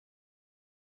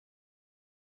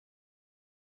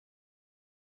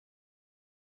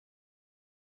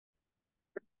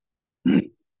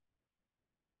Hey,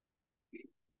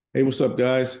 what's up,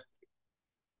 guys?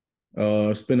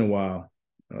 It's been a while.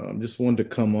 Just wanted to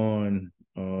come on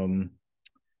and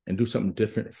do something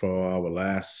different for our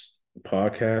last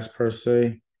podcast, per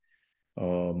se.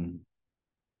 Um,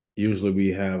 Usually we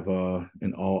have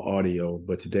an all audio,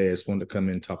 but today I just wanted to come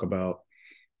in and talk about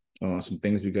some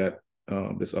things we got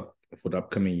this up for the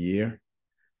upcoming year,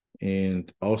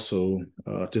 and also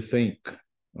to thank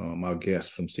our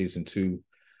guests from season two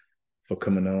for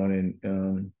coming on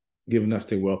and giving us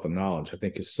their wealth of knowledge. I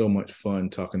think it's so much fun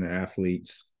talking to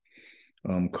athletes,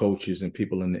 coaches, and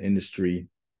people in the industry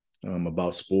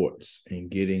about sports and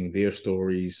getting their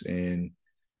stories and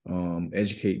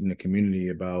educating the community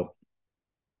about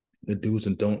the do's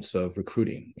and don'ts of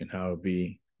recruiting and how to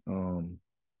be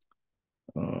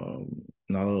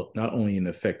not only an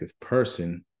effective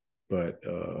person, but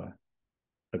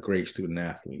a great student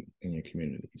athlete in your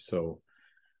community. So,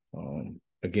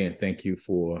 again, thank you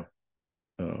for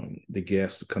the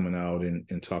guests coming out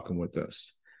and talking with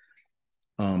us.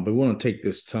 But we want to take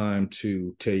this time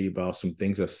to tell you about some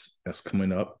things that's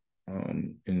coming up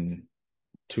in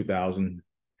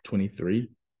 2023.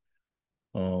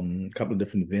 A couple of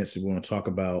different events that we want to talk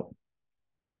about.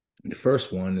 The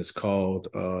first one is called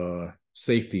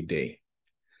Safety Day.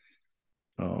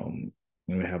 And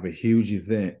we have a huge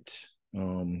event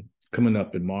coming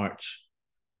up in March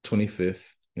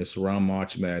 25th. It's around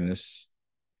March Madness.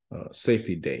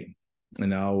 Safety Day,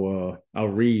 and I'll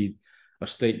read a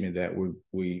statement that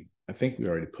I think we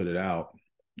already put it out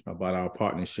about our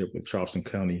partnership with Charleston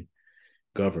County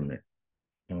government.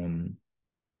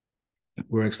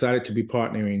 We're excited to be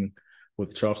partnering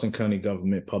with Charleston County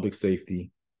government public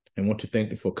safety and want to thank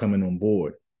them for coming on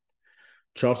board.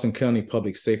 Charleston County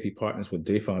Public Safety partners with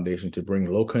DAE Foundation to bring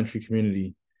lowcountry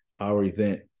community our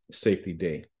event, Safety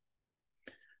Day.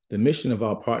 The mission of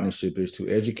our partnership is to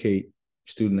educate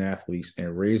student athletes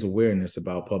and raise awareness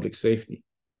about public safety.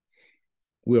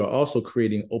 We are also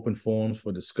creating open forums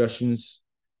for discussions,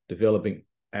 developing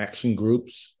action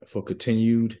groups for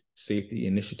continued safety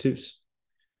initiatives,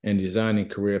 and designing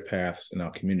career paths in our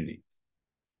community.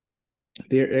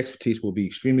 Their expertise will be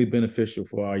extremely beneficial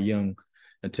for our young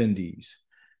attendees,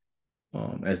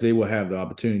 as they will have the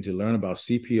opportunity to learn about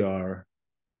CPR,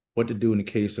 what to do in the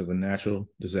case of a natural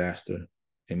disaster,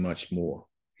 and much more.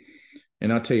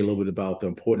 And I'll tell you a little bit about the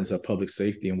importance of public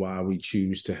safety and why we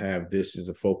choose to have this as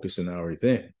a focus in our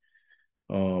event.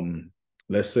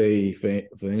 Let's say, for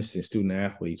instance, student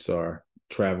athletes are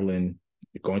traveling,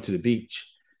 going to the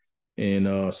beach,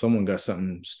 and someone got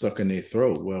something stuck in their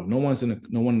throat. Well, if no one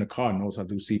in the car knows how to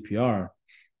do CPR,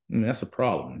 that's a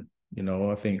problem.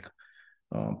 I think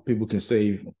people can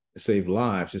save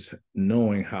lives just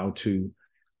knowing how to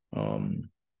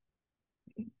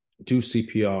do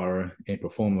CPR and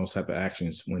perform those type of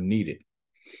actions when needed.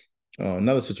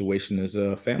 Another situation is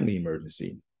a family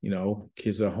emergency.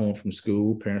 Kids are home from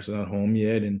school, parents are not home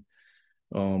yet, and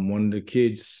one of the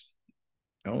kids,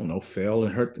 I don't know, fell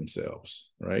and hurt themselves,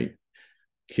 right?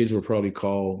 Kids will probably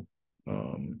call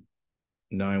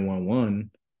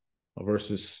 911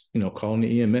 versus, calling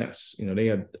the EMS. They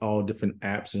have all different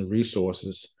apps and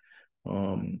resources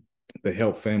that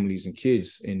help families and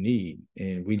kids in need,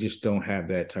 and we just don't have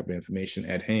that type of information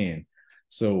at hand.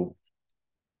 So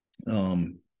I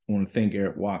want to thank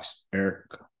Eric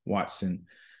Watson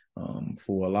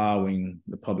for allowing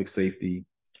the public safety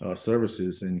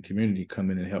services and community come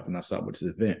in and helping us out with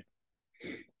this event.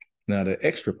 Now, the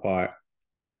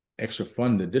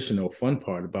additional fun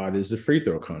part about it is the free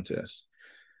throw contest.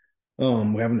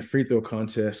 We're having a free throw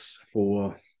contest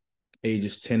for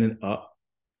ages 10 and up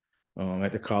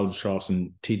at the College of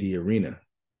Charleston TD Arena.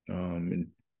 And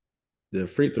the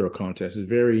free throw contest is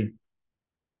very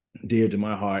dear to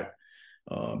my heart.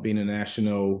 Being a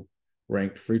national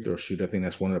ranked free throw shooter, I think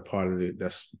that's one of the part of the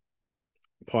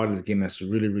game that's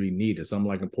really, really needed. Some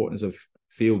like importance of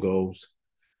field goals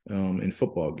in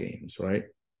football games, right?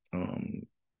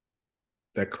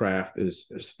 That craft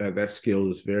that skill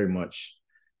is very much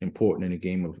important in the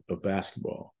game of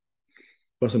basketball.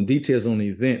 But some details on the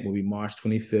event will be March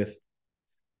 25th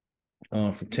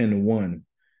from 10 to 1.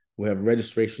 We'll have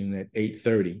registration at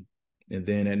 8:30. And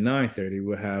then at 9:30,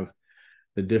 we'll have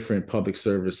the different public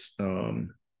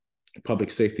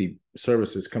safety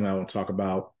services come out and talk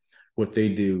about what they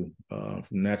do from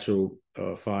natural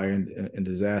fire and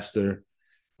disaster,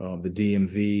 the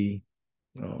DMV,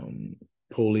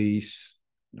 police.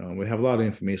 We have a lot of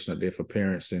information out there for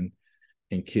parents and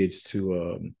kids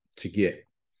to get.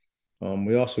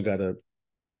 We also got a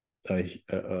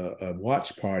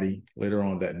watch party later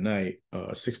on that night,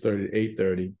 6:30 to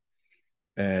 8:30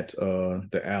 at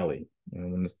the Alley. And I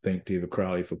want to thank David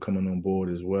Crowley for coming on board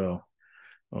as well.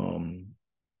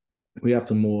 We have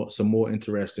some more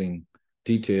interesting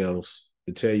details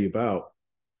to tell you about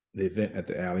the event at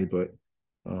the Alley, but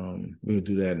we'll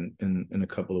do that in a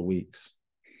couple of weeks.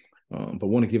 But I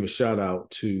want to give a shout out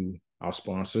to our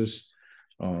sponsors,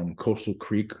 Coastal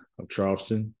Creek of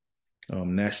Charleston,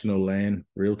 National Land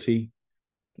Realty,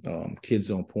 Kids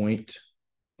on Point,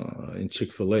 and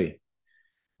Chick-fil-A.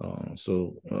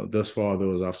 So thus far,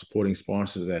 those are supporting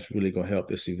sponsors that's really going to help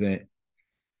this event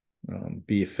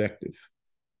be effective.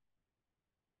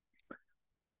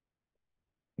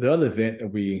 The other event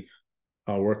that we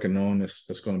are working on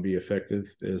that's going to be effective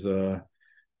is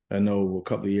I know a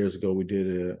couple of years ago we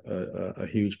did a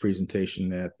huge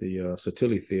presentation at the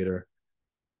Satilli Theater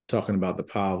talking about the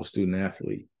power of the student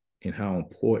athlete and how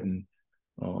important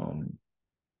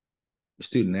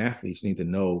student athletes need to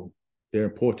know their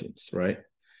importance, right?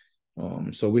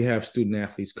 So we have student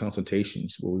athletes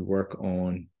consultations where we work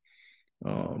on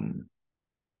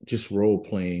just role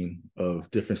playing of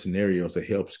different scenarios that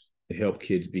help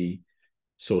kids be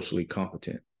socially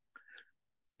competent.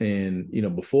 And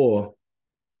before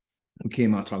we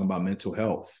came out talking about mental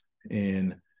health,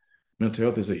 and mental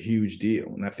health is a huge deal.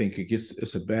 And I think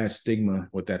it's a bad stigma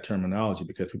with that terminology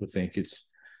because people think it's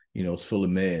full of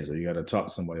meds, or you got to talk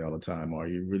to somebody all the time, or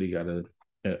you really got an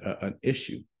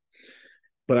issue.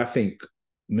 But I think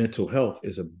mental health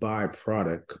is a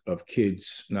byproduct of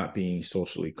kids not being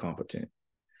socially competent.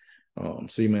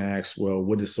 So you may ask, well,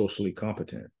 what is socially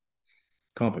competence?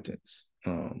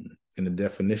 And the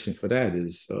definition for that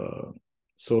is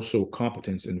social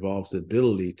competence involves the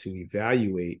ability to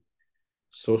evaluate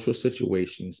social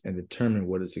situations and determine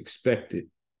what is expected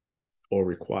or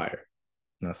required.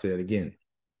 And I'll say that again.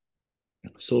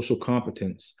 Social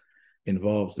competence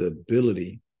involves the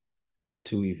ability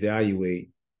to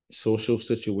evaluate social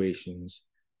situations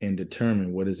and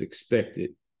determine what is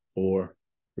expected or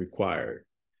required.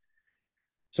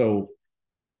 So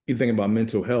you think about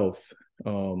mental health,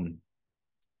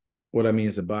 what I mean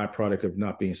is a byproduct of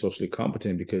not being socially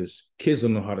competent, because kids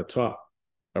don't know how to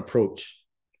approach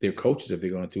their coaches if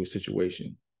they're going through a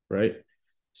situation, right?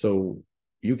 So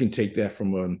you can take that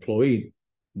from an employee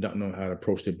not knowing how to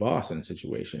approach their boss in a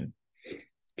situation.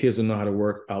 Kids don't know how to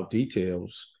work out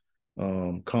details,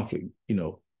 conflict,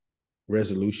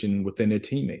 resolution within their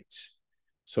teammates.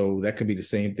 So that could be the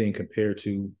same thing compared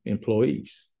to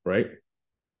employees, right?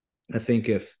 I think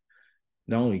if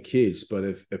not only kids, but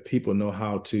if people know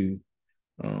how to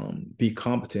be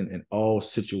competent in all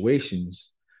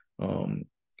situations,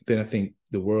 then I think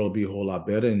the world will be a whole lot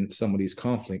better, and some of these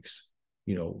conflicts,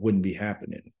 wouldn't be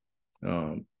happening.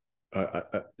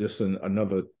 Just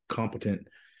another competent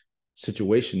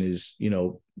situation is,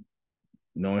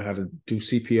 knowing how to do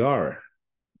CPR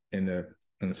in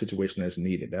a situation that's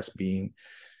needed. That's being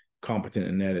competent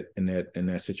in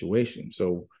that situation.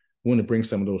 So we want to bring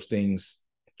some of those things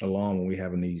along when we're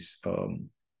having these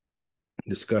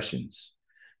discussions.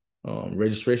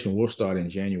 Registration will start in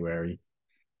January.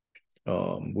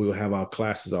 We'll have our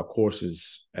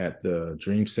courses at the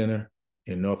Dream Center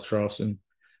in North Charleston.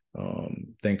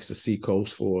 Thanks to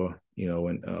Seacoast for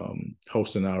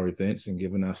hosting our events and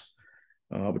giving us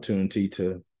an opportunity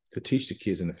to teach the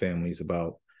kids and the families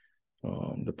about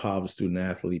the power of the student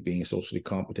athlete being socially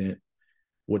competent,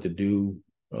 what to do,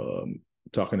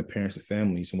 talking to parents and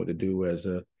families, and what to do as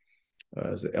an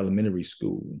elementary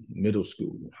school, middle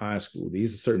school, high school.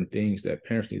 These are certain things that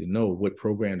parents need to know, what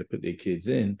program to put their kids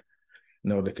in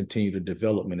order to continue the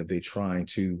development if they're trying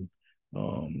to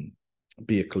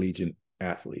be a collegiate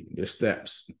athlete. There's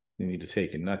steps they need to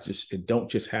take, and it don't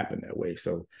just happen that way.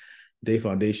 So DAE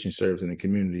Foundation serves in the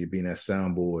community, being that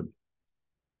soundboard,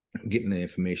 getting the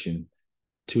information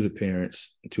to the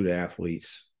parents, to the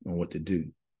athletes on what to do.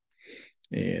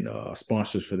 And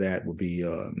sponsors for that will be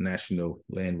National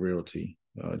Land Realty.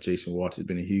 Jason Watts has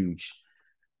been a huge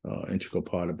integral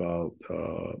part about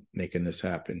making this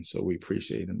happen. So we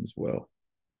appreciate him as well.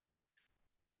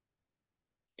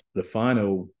 The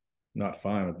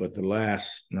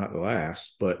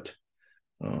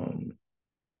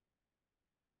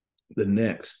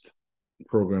next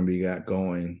program we got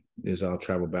going is our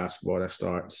travel basketball that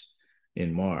starts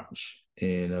in March.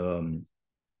 And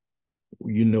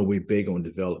we're big on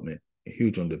development,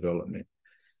 huge on development.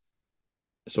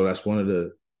 So that's one of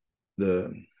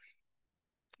the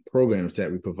programs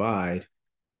that we provide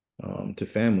to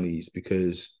families,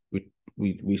 because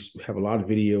we have a lot of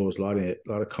videos, a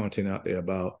lot of content out there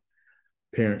about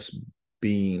parents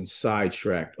being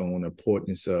sidetracked on the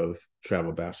importance of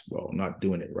travel basketball, not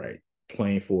doing it right,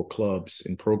 playing for clubs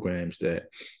and programs that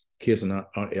kids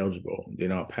aren't eligible. They're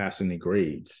not passing their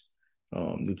grades.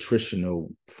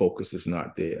 nutritional focus is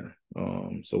not there.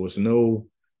 So there's no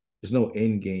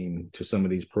end game to some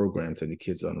of these programs that the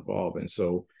kids are involved in.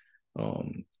 So,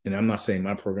 and I'm not saying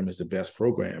my program is the best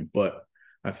program, but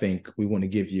I think we want to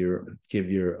give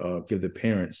the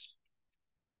parents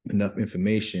enough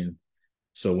information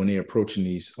so when they're approaching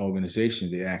these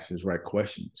organizations, they ask the right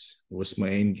questions. What's my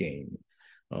end game?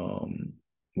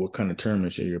 What kind of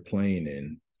tournaments are you playing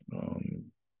in?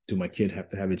 Do my kid have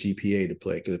to have a GPA to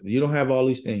play? Because if you don't have all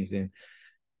these things, then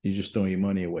you're just throwing your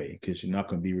money away because you're not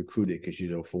going to be recruited because,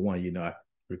 for one, you're not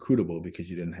recruitable because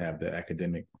you didn't have the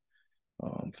academic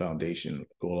foundation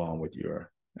go along with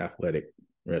your athletic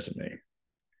resume.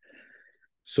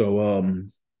 So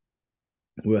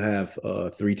we'll have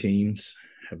 3 teams,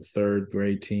 have a 3rd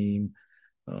grade team,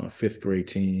 5th grade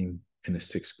team, and a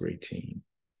 6th grade team.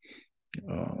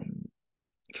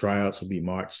 Tryouts will be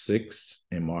March 6th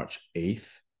and March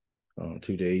 8th,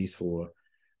 2 days for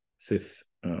 5th,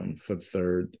 for the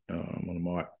 3rd, on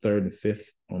March 3rd and 5th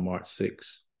on March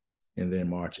 6th, and then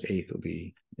March 8th will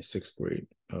be the 6th grade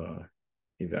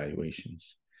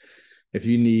evaluations. If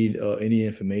you need any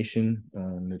information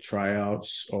on the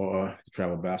tryouts or the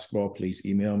travel basketball, please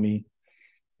email me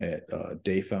at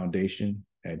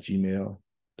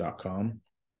daefoundation@gmail.com,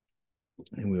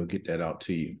 and we'll get that out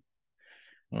to you.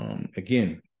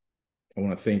 Again, I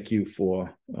want to thank you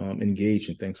for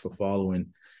engaging. Thanks for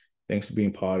following. Thanks for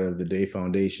being part of the DAE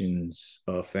Foundation's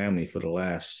family for the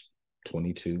last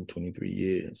 22, 23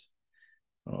 years.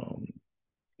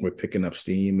 We're picking up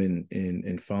steam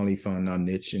and finally found our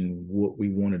niche and what we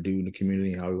want to do in the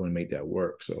community and how we want to make that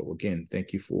work. So again,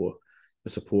 thank you for the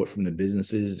support from the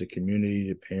businesses, the community,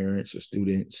 the parents, the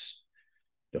students,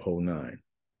 the whole 9.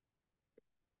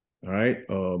 All right.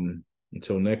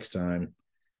 Until next time,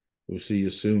 we'll see you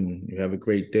soon. You have a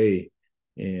great day,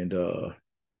 and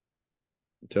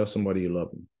tell somebody you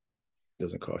love them. It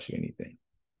doesn't cost you anything.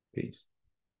 Peace.